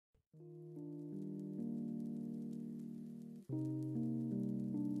Hey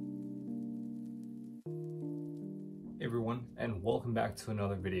everyone, and welcome back to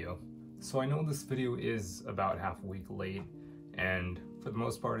another video. So I know this video is about half a week late, and for the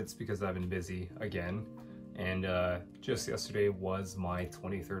most part it's because I've been busy again, and just yesterday was my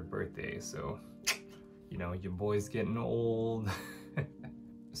 23rd birthday, so you know, your boy's getting old.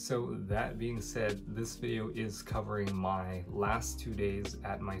 So that being said, this video is covering my last 2 days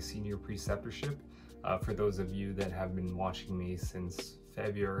at my senior preceptorship. For those of you that have been watching me since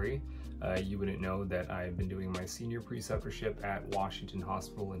February, you wouldn't know that I've been doing my senior preceptorship at Washington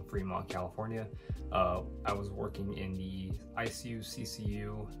Hospital in Fremont, California. I was working in the ICU,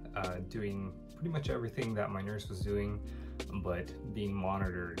 CCU, doing pretty much everything that my nurse was doing, but being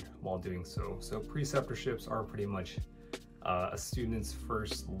monitored while doing so. So preceptorships are pretty much a student's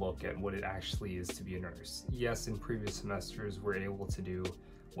first look at what it actually is to be a nurse. Yes, in previous semesters we're able to do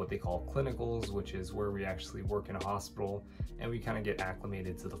what they call clinicals, which is where we actually work in a hospital and we kind of get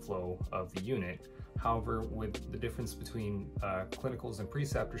acclimated to the flow of the unit. However, with the difference between clinicals and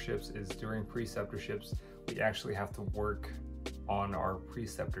preceptorships is during preceptorships we actually have to work on our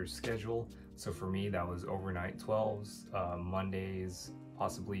preceptor's schedule. So for me that was overnight 12s, Mondays,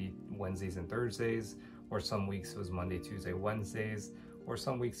 possibly Wednesdays and Thursdays, or some weeks it was Monday, Tuesday, Wednesdays, or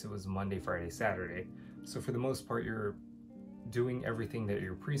some weeks it was Monday, Friday, Saturday. So for the most part, you're doing everything that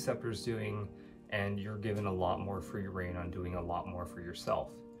your preceptor's doing, and you're given a lot more free reign on doing a lot more for yourself.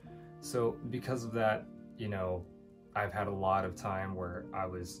 So because of that, you know, I've had a lot of time where I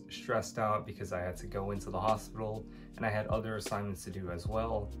was stressed out because I had to go into the hospital and I had other assignments to do as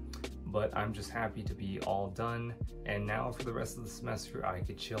well. But I'm just happy to be all done, and now for the rest of the semester I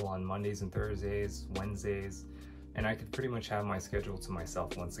could chill on Mondays and Thursdays, Wednesdays, and I could pretty much have my schedule to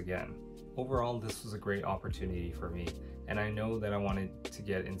myself once again. Overall, this was a great opportunity for me, and I know that I wanted to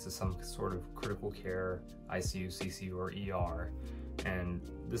get into some sort of critical care, ICU, CCU, or ER, and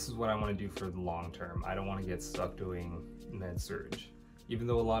this is what I want to do for the long term. I don't want to get stuck doing med-surg. Even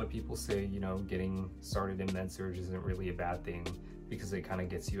though a lot of people say, you know, getting started in med-surg isn't really a bad thing, because it kind of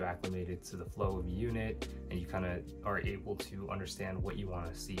gets you acclimated to the flow of a unit and you kind of are able to understand what you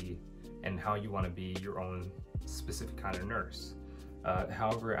want to see and how you want to be your own specific kind of nurse.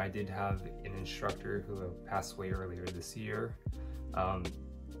 However, I did have an instructor who passed away earlier this year.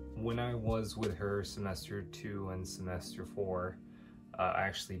 When I was with her semester 2 and semester 4, I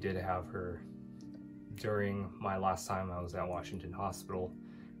actually did have her during my last time I was at Washington Hospital.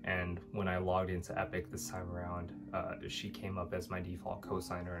 And when I logged into Epic this time around, she came up as my default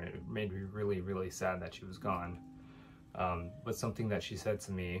co-signer, and it made me really, really sad that she was gone. But something that she said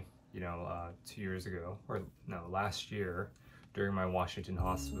to me, you know, 2 years ago, or no, last year, during my Washington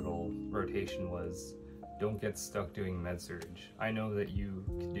Hospital rotation was, don't get stuck doing med-surg. I know that you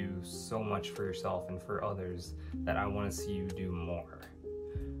can do so much for yourself and for others that I want to see you do more.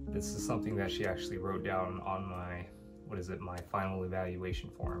 This is something that she actually wrote down on my my final evaluation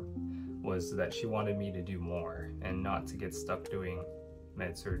form, was that she wanted me to do more and not to get stuck doing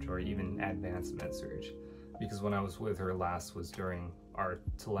med-surg or even advanced med-surg. Because when I was with her last was during our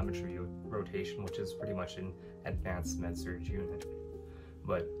telemetry rotation, which is pretty much an advanced med-surg unit.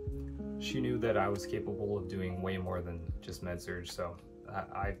 But she knew that I was capable of doing way more than just med-surg, so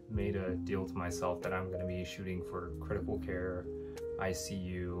I made a deal to myself that I'm going to be shooting for critical care,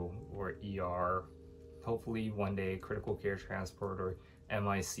 ICU, or ER, hopefully one day critical care transport or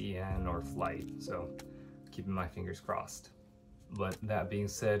MICN or flight, so keeping my fingers crossed. But that being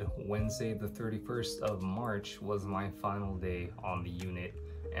said, Wednesday the 31st of March was my final day on the unit,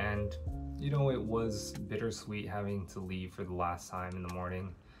 and you know, it was bittersweet having to leave for the last time in the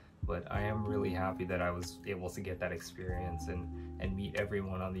morning, but I am really happy that I was able to get that experience and meet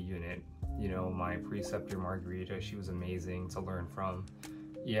everyone on the unit. You know, my preceptor Margarita, she was amazing to learn from.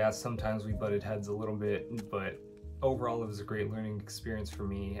 Yeah, sometimes we butted heads a little bit, but overall it was a great learning experience for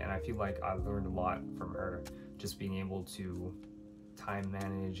me, and I feel like I learned a lot from her, just being able to time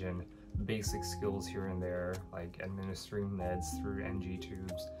manage and basic skills here and there, like administering meds through NG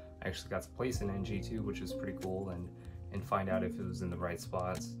tubes. I actually got to place an NG tube, which was pretty cool, and find out if it was in the right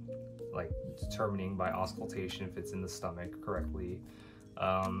spots, like determining by auscultation if it's in the stomach correctly.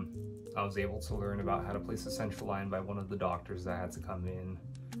 I was able to learn about how to place a central line by one of the doctors that had to come in.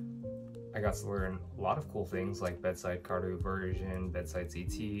 I got to learn a lot of cool things like bedside cardioversion, bedside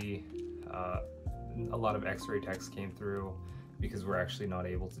CT. A lot of x-ray techs came through because we're actually not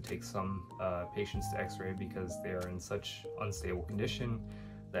able to take some patients to x-ray because they are in such unstable condition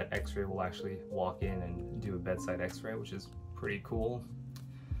that x-ray will actually walk in and do a bedside x-ray, which is pretty cool.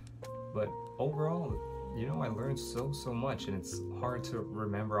 But overall, you know, I learned so much, and it's hard to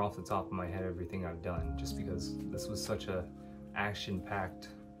remember off the top of my head everything I've done, just because this was such a action-packed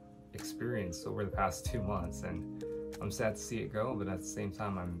experience over the past 2 months, and I'm sad to see it go, but at the same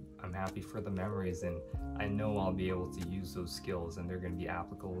time I'm happy for the memories, and I know I'll be able to use those skills and they're going to be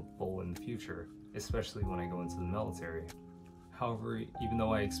applicable in the future, especially when I go into the military. However, even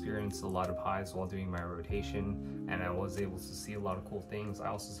though I experienced a lot of highs while doing my rotation and I was able to see a lot of cool things, I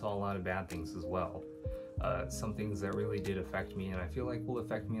also saw a lot of bad things as well. Some things that really did affect me and I feel like will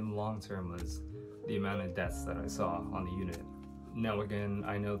affect me in the long term was the amount of deaths that I saw on the unit. Now again,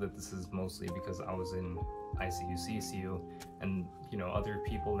 I know that this is mostly because I was in ICU, CCU, and you know, other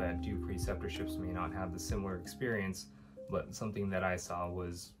people that do preceptorships may not have the similar experience, but something that I saw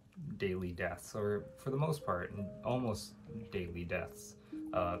was daily deaths, or for the most part, almost daily deaths.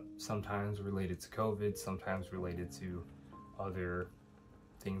 Sometimes related to COVID, sometimes related to other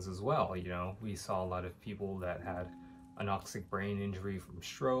things as well. You know, we saw a lot of people that had anoxic brain injury from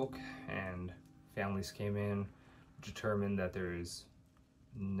stroke, and families came in, determined that there is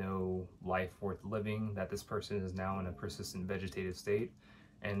no life worth living, that this person is now in a persistent vegetative state,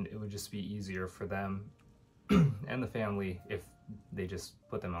 and it would just be easier for them and the family if they just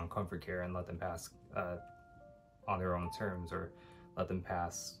put them on comfort care and let them pass on their own terms, or let them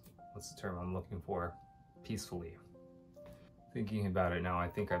pass, what's the term I'm looking for, peacefully. Thinking about it now, I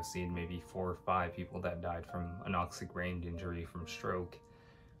think I've seen maybe 4 or 5 people that died from anoxic brain injury from stroke.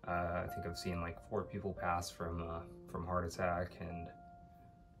 I think I've seen like 4 people pass from heart attack, and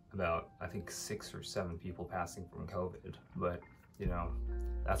about, I think 6 or 7 people passing from COVID. But you know,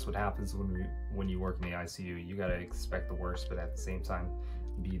 that's what happens when you work in the ICU. You gotta expect the worst, but at the same time,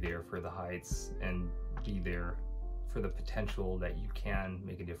 be there for the heights and be there for the potential that you can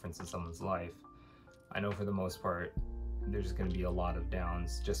make a difference in someone's life. I know for the most part, there's gonna be a lot of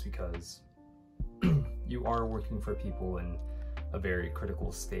downs just because you are working for people in a very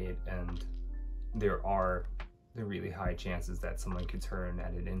critical state, and there are the really high chances that someone could turn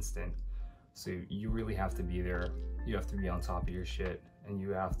at an instant. So you really have to be there. You have to be on top of your shit, and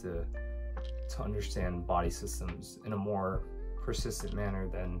you have to understand body systems in a more persistent manner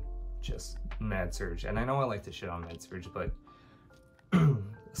than just med surg. And I know I like to shit on med surg, but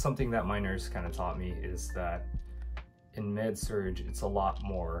something that my nurse kind of taught me is that in med surg, it's a lot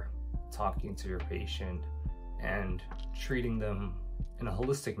more talking to your patient and treating them in a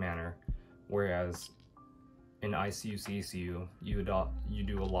holistic manner, whereas in ICU, CCU, you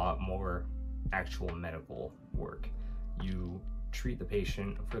do a lot more actual medical work. You treat the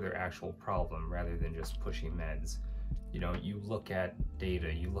patient for their actual problem rather than just pushing meds. You know, you look at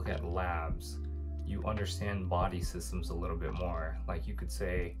data, you look at labs, you understand body systems a little bit more. Like you could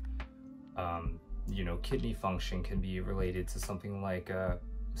say, you know, kidney function can be related to something like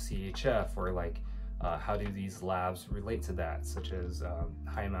CHF, or like how do these labs relate to that, such as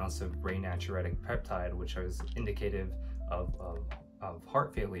high amounts of brain natriuretic peptide, which is indicative of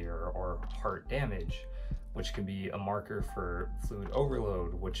heart failure or heart damage, which can be a marker for fluid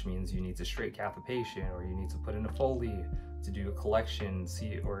overload, which means you need to straight cath a patient, or you need to put in a Foley to do a collection,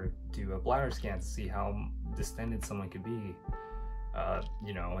 or do a bladder scan to see how distended someone could be.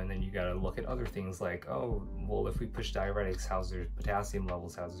 You know, and then you got to look at other things like, oh, well, if we push diuretics, how's their potassium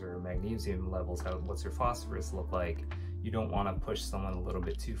levels, how's their magnesium levels, what's their phosphorus look like? You don't want to push someone a little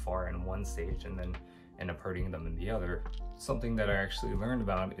bit too far in one stage and then end up hurting them in the other. Something that I actually learned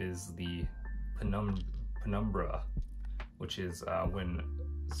about is the penumbra, which is when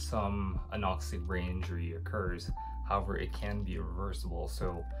some anoxic brain injury occurs. However, it can be reversible.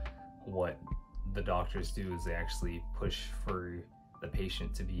 So what the doctors do is they actually push for the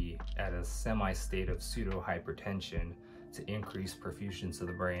patient to be at a semi-state of pseudo-hypertension to increase perfusion to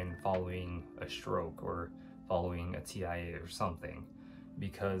the brain following a stroke or following a TIA or something,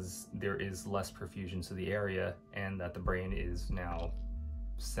 because there is less perfusion to the area and that the brain is now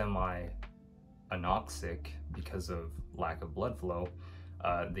semi-anoxic because of lack of blood flow.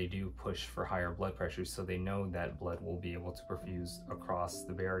 They do push for higher blood pressure, so they know that blood will be able to perfuse across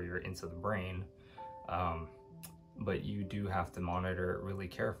the barrier into the brain. But you do have to monitor it really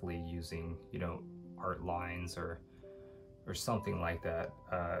carefully using, you know, art lines or something like that.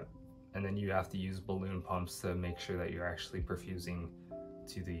 And then you have to use balloon pumps to make sure that you're actually perfusing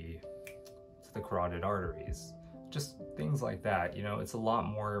to the carotid arteries. Just things like that, you know, it's a lot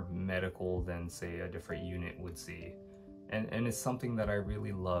more medical than, say, a different unit would see. And it's something that I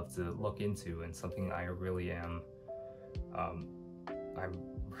really love to look into, and something I really am, I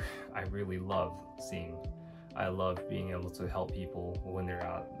really love seeing. I love being able to help people when they're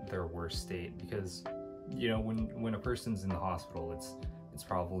at their worst state, because, you know, when a person's in the hospital, it's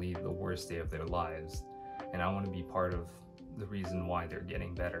probably the worst day of their lives. and I want to be part of the reason why they're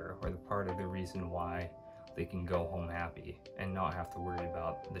getting better, or the part of the reason why they can go home happy and not have to worry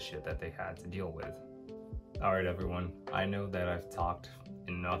about the shit that they had to deal with. Alright everyone, I know that I've talked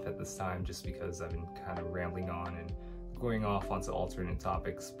enough at this time just because I've been kind of rambling on and going off onto alternate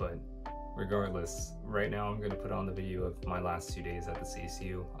topics, but regardless, right now I'm going to put on the video of my last 2 days at the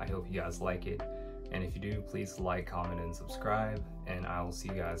CCU. I hope you guys like it, and if you do, please like, comment, and subscribe, and I will see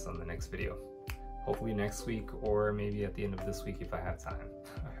you guys on the next video. Hopefully next week, or maybe at the end of this week if I have time.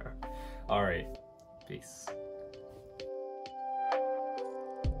 Alright, peace.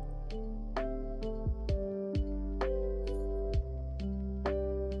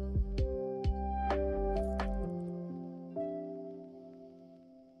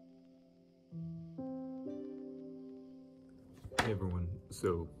 Hey everyone,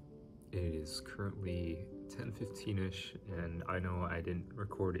 so it is currently 10:15ish, and I know I didn't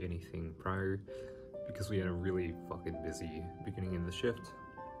record anything prior because we had a really fucking busy beginning of the shift.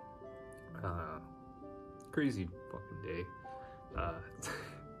 Crazy fucking day.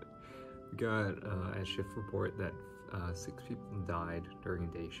 We got a shift report that 6 people died during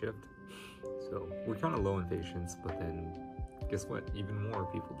day shift, so we're kind of low in patients, but then guess what, even more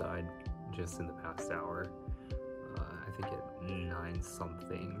people died just in the past hour. I think at 9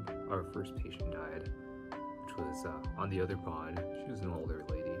 something, our first patient died, which was on the other pod. She was an older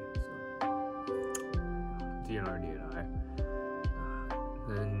lady, so DNI.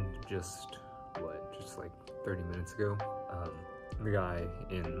 Then just like 30 minutes ago, the guy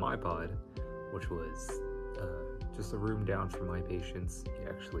in my pod, which was just a room down from my patients, he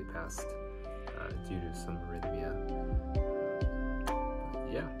actually passed due to some arrhythmia.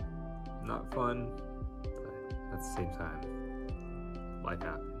 Yeah, not fun. At the same time, life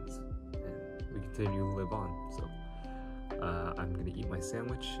happens, and we continue to live on. So I'm gonna eat my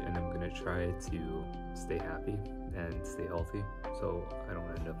sandwich, and I'm gonna try to stay happy and stay healthy, so I don't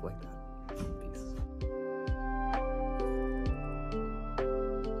end up like that. Peace.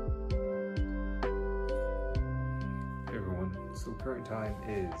 Hey everyone, so current time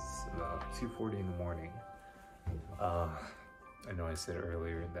is about 2:40 in the morning. I know I said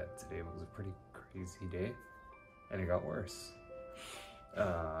earlier that today was a pretty crazy day, and it got worse.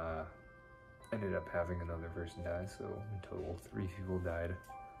 Ended up having another person die, so in total 3 people died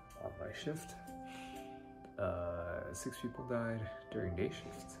on my shift. 6 people died during day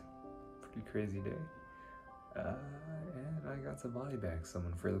shift. Pretty crazy day. And I got to body bag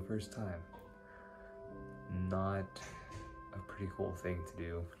someone for the first time. Not a pretty cool thing to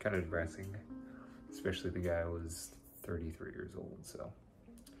do. Kind of depressing, especially the guy was 33 years old, so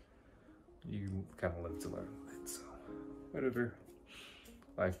you kind of live to learn with it, so whatever,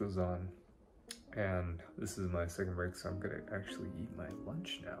 life goes on. And this is my second break, so I'm gonna actually eat my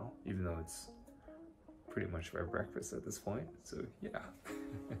lunch now, even though it's pretty much my breakfast at this point, so yeah.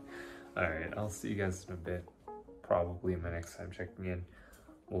 Alright, I'll see you guys in a bit. Probably my next time checking in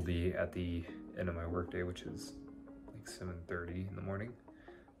will be at the end of my workday, which is like 7:30 in the morning,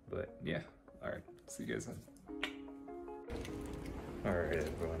 but yeah. Alright, see you guys then. Alright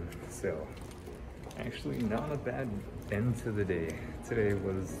everyone, so actually not a bad end to the day. Today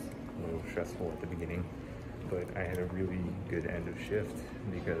was a little stressful at the beginning, but I had a really good end of shift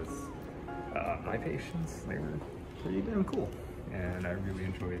because my patients, they were pretty damn cool, and I really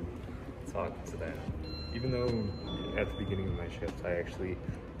enjoyed talking to them. Even though at the beginning of my shift I actually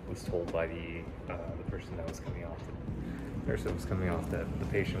was told by the person that was coming off, the nurse that was coming off, that the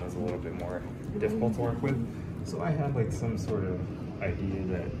patient was a little bit more difficult to work with. So I had like some sort of idea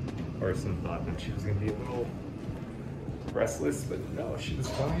that, or some thought that she was going to be a little restless, but no, she was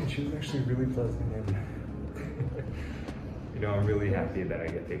fine. She was actually really pleasant, and you know, I'm really happy that I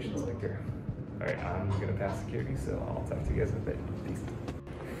get patients like her. Alright, I'm going to pass security, so I'll talk to you guys in a bit. Peace.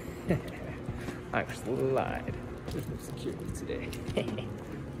 I just lied. There's no security today.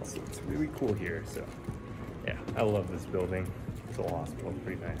 Also, it's really cool here, so yeah, I love this building. This whole hospital is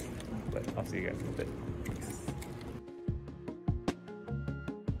pretty nice, but I'll see you guys in a bit. Peace.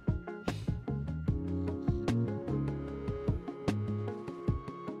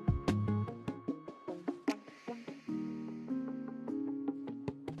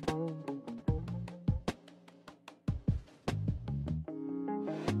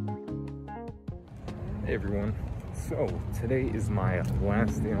 Hey everyone, so today is my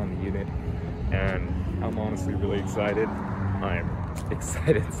last day on the unit, and I'm honestly really excited. I'm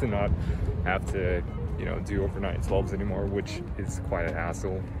excited to not have to, you know, do overnight 12s anymore, which is quite a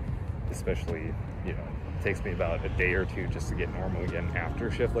hassle, especially, you know, it takes me about a day or two just to get normal again after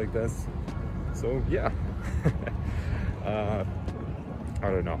a shift like this. So yeah, I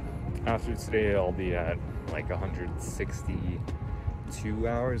don't know. after today, I'll be at like 162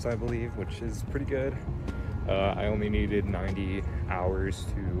 hours, I believe, which is pretty good. I only needed 90 hours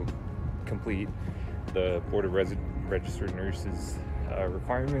to complete the Board of Registered Nurses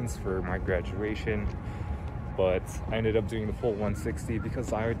requirements for my graduation, but I ended up doing the full 160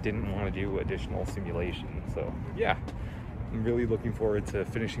 because I didn't want to do additional simulation. So yeah, I'm really looking forward to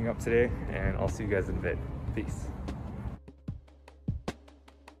finishing up today, and I'll see you guys in a bit. Peace.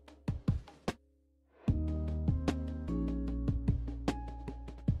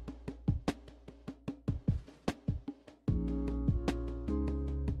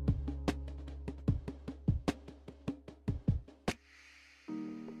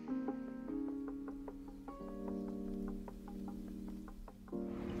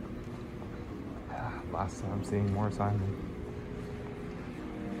 Last time seeing more Simon.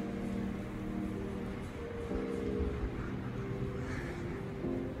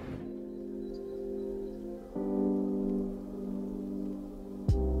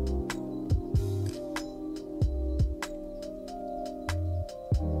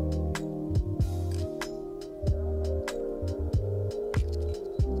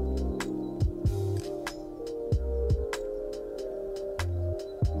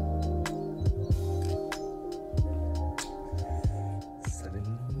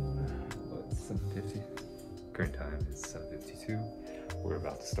 Current time is 7:52. We're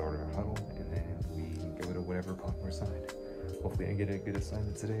about to start our huddle, and then we can go to whatever part we're assigned. Hopefully I get a good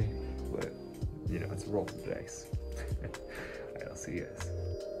assignment today, but you know, it's a roll of the dice. Alright, I'll see you guys.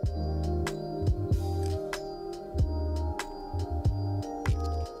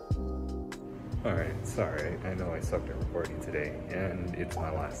 Alright, sorry, I know I sucked at recording today, and it's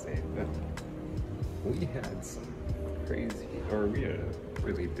my last day, but we had some crazy, or we had a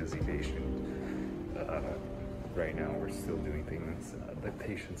really busy patient. Right now we're still doing things, the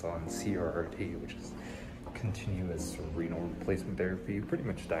patient's on CRRT, which is continuous renal replacement therapy, pretty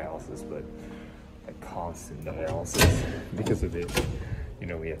much dialysis, but like constant dialysis. Because of it, you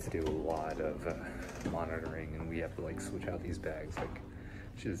know, we have to do a lot of monitoring, and we have to like switch out these bags, like,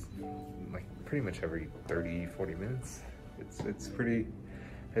 which is like pretty much every 30-40 minutes. It's pretty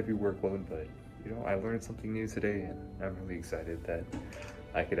heavy workload, but you know, I learned something new today, and I'm really excited that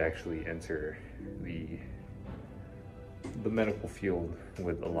I could actually enter the medical field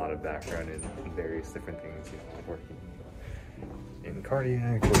with a lot of background in various different things, you know, working in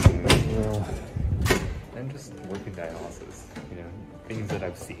cardiac, working and just working dialysis, you know, things that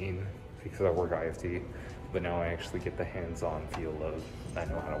I've seen because I work IFT, but now I actually get the hands-on feel of, I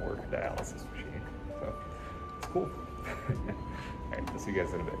know how to work a dialysis machine, so it's cool. All right, I'll see you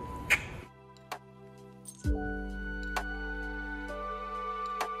guys in a bit.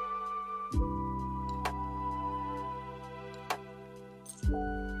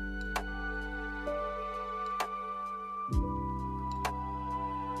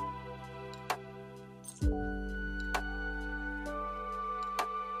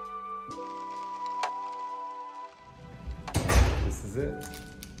 This is it.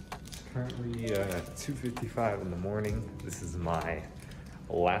 Currently 2:55 in the morning. This is my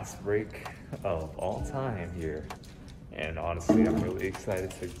last break of all time here. And honestly, I'm really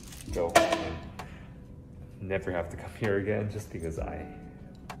excited to go home and never have to come here again, just because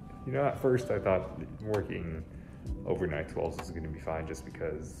you know, at first I thought working overnight 12s was going to be fine, just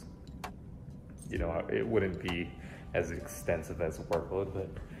because, you know, it wouldn't be as extensive as a workload, but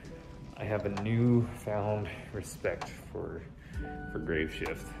I have a newfound respect for grave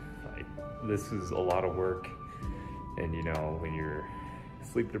shift. Like, this is a lot of work, and you know, when you're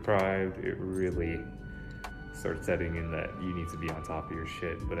sleep deprived, it really starts setting in that you need to be on top of your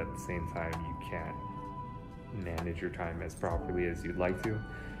shit, but at the same time you can't manage your time as properly as you'd like to.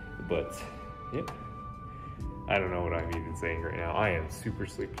 But yeah, I don't know what I'm even saying right now. I am super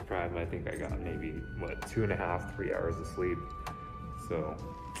sleep deprived. I think I got maybe, what, 2.5, 3 hours of sleep. So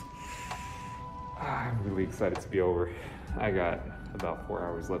I'm really excited to be over. I got about 4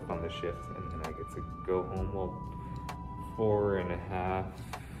 hours left on this shift, and then I get to go home. Well, 4.5,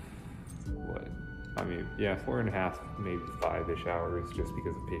 what? I mean, yeah, 4.5, maybe 5-ish hours, just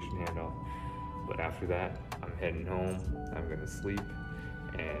because of patient handoff. But after that, I'm heading home. I'm gonna sleep,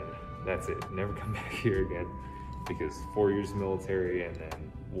 and that's it. Never come back here again, because 4 years military, and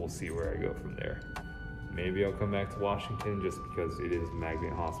then we'll see where I go from there. Maybe I'll come back to Washington, just because it is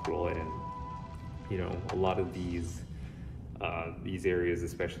Magnet Hospital, and you know, a lot of these areas,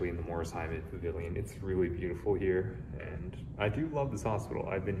 especially in the Morris Hyman Pavilion, it's really beautiful here, and I do love this hospital.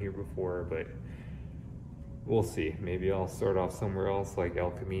 I've been here before, but we'll see. Maybe I'll start off somewhere else like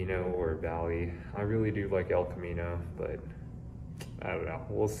El Camino or Valley. I really do like El Camino, but I don't know.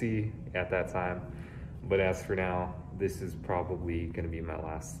 We'll see at that time. But as for now, this is probably going to be my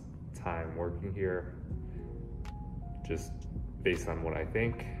last time working here, just based on what I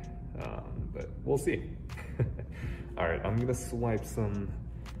think. But we'll see. All right, I'm going to swipe some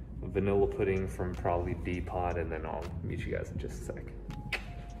vanilla pudding from probably Depot, and then I'll meet you guys in just a sec.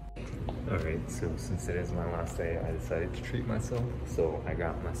 All right, so since it is my last day, I decided to treat myself. So I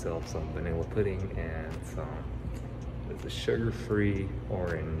got myself some vanilla pudding and some, it's a sugar-free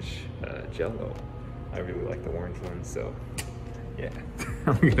orange Jello. I really like the orange one, so yeah.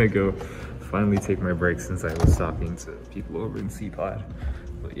 I'm gonna go finally take my break since I was talking to people over in C-Pod.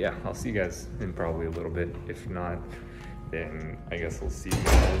 But yeah, I'll see you guys in probably a little bit. If not, then I guess I'll see you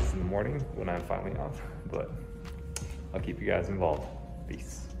guys in the morning when I'm finally off. But I'll keep you guys involved.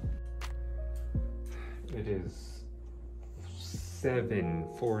 Peace. It is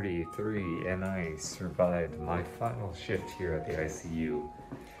 7:43 and I survived my final shift here at the ICU.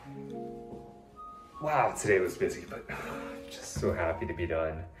 Wow, today was busy, but just so happy to be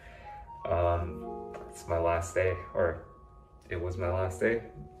done. It's my last day, or it was my last day.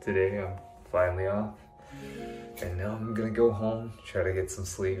 Today I'm finally off. And now I'm gonna go home, try to get some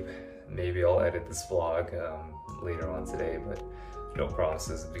sleep. Maybe I'll edit this vlog later on today, but no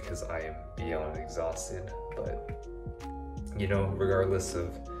promises because I am beyond exhausted. But you know, regardless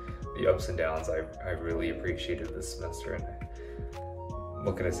of the ups and downs, I really appreciated this semester. And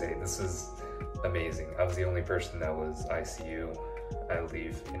what can I say? This is amazing. I was the only person that was ICU, I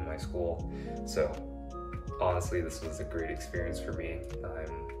believe, in my school. So honestly, this was a great experience for me.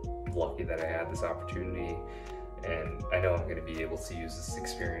 I'm lucky that I had this opportunity, and I know I'm going to be able to use this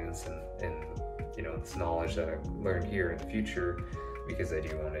experience and you know, this knowledge that I've learned here in the future, because I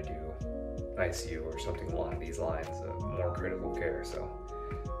do want to do ICU or something along these lines of more critical care. So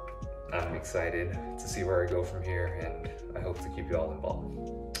I'm excited to see where I go from here, and I hope to keep you all involved.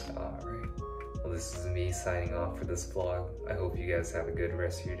 All right. Well, this is me signing off for this vlog. I hope you guys have a good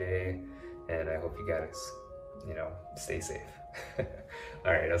rest of your day, and I hope you guys, you know, stay safe.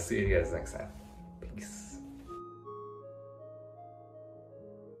 All right, I'll see you guys next time. Peace.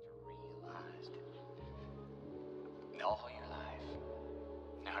 All your life,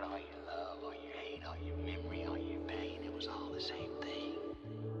 not all your love, all your hate, all your memory, all your pain, it was all the same thing.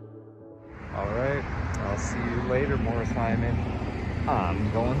 All right, I'll see you later, Morris Hyman.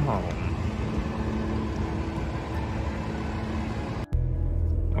 I'm going home.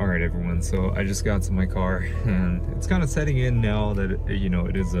 All right, everyone, so I just got to my car, and it's kind of setting in now that, you know,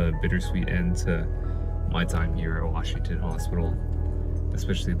 it is a bittersweet end to my time here at Washington Hospital,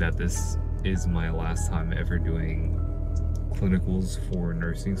 especially that this is my last time ever doing clinicals for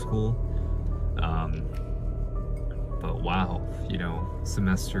nursing school. But wow, you know,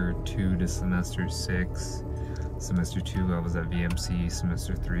 semester 2 to semester 6. Semester 2 I was at VMC,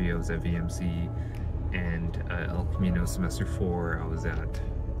 semester 3 I was at VMC, and El Camino semester 4 I was at,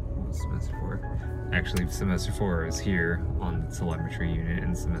 what was semester 4? Actually, semester 4 I was here on the telemetry unit,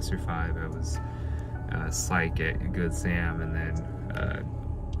 and semester 5 I was psych at Good Sam, and then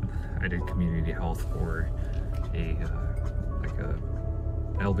I did community health for a like a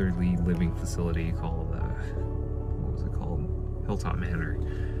elderly living facility called what was it called? Hilltop Manor.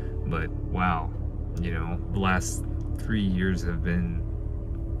 But wow, you know, the last 3 years have been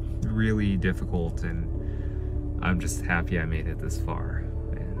really difficult, and I'm just happy I made it this far.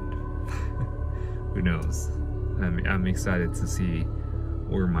 And who knows? I'm excited to see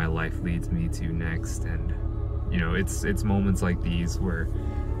where my life leads me to next. And you know, it's moments like these where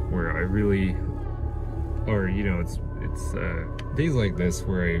I really, or you know, it's days like this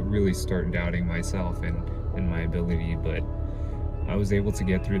where I really start doubting myself and my ability. But I was able to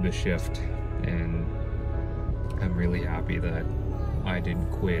get through the shift, and I'm really happy that I didn't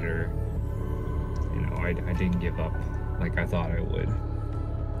quit, or you know, I didn't give up like I thought I would.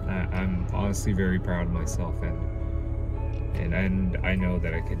 I'm honestly very proud of myself, and I know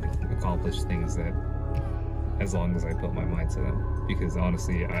that I could accomplish things that, as long as I put my mind to them. Because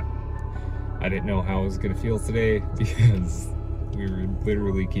honestly, I didn't know how I was gonna feel today, because we were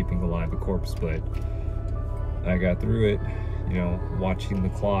literally keeping alive a corpse, but I got through it. You know, watching the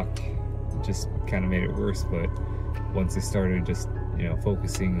clock just kind of made it worse, but once I started just, you know,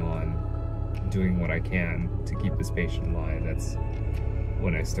 focusing on doing what I can to keep this patient alive, that's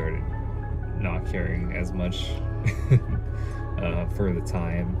when I started not caring as much for the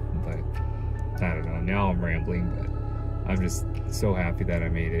time. But I don't know, now I'm rambling, but I'm just so happy that I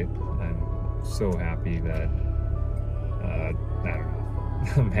made it. I'm so happy that, I don't know,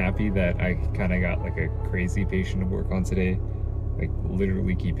 I'm happy that I kind of got like a crazy patient to work on today, like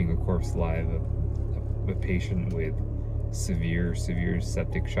literally keeping a corpse alive, a patient with severe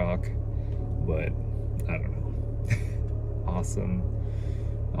septic shock, but I don't know.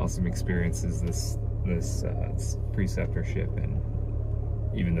 awesome experiences this preceptorship, and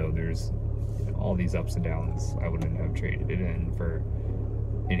even though there's all these ups and downs, I wouldn't have traded it in for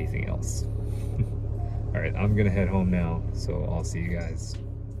anything else. All right, I'm gonna head home now, so I'll see you guys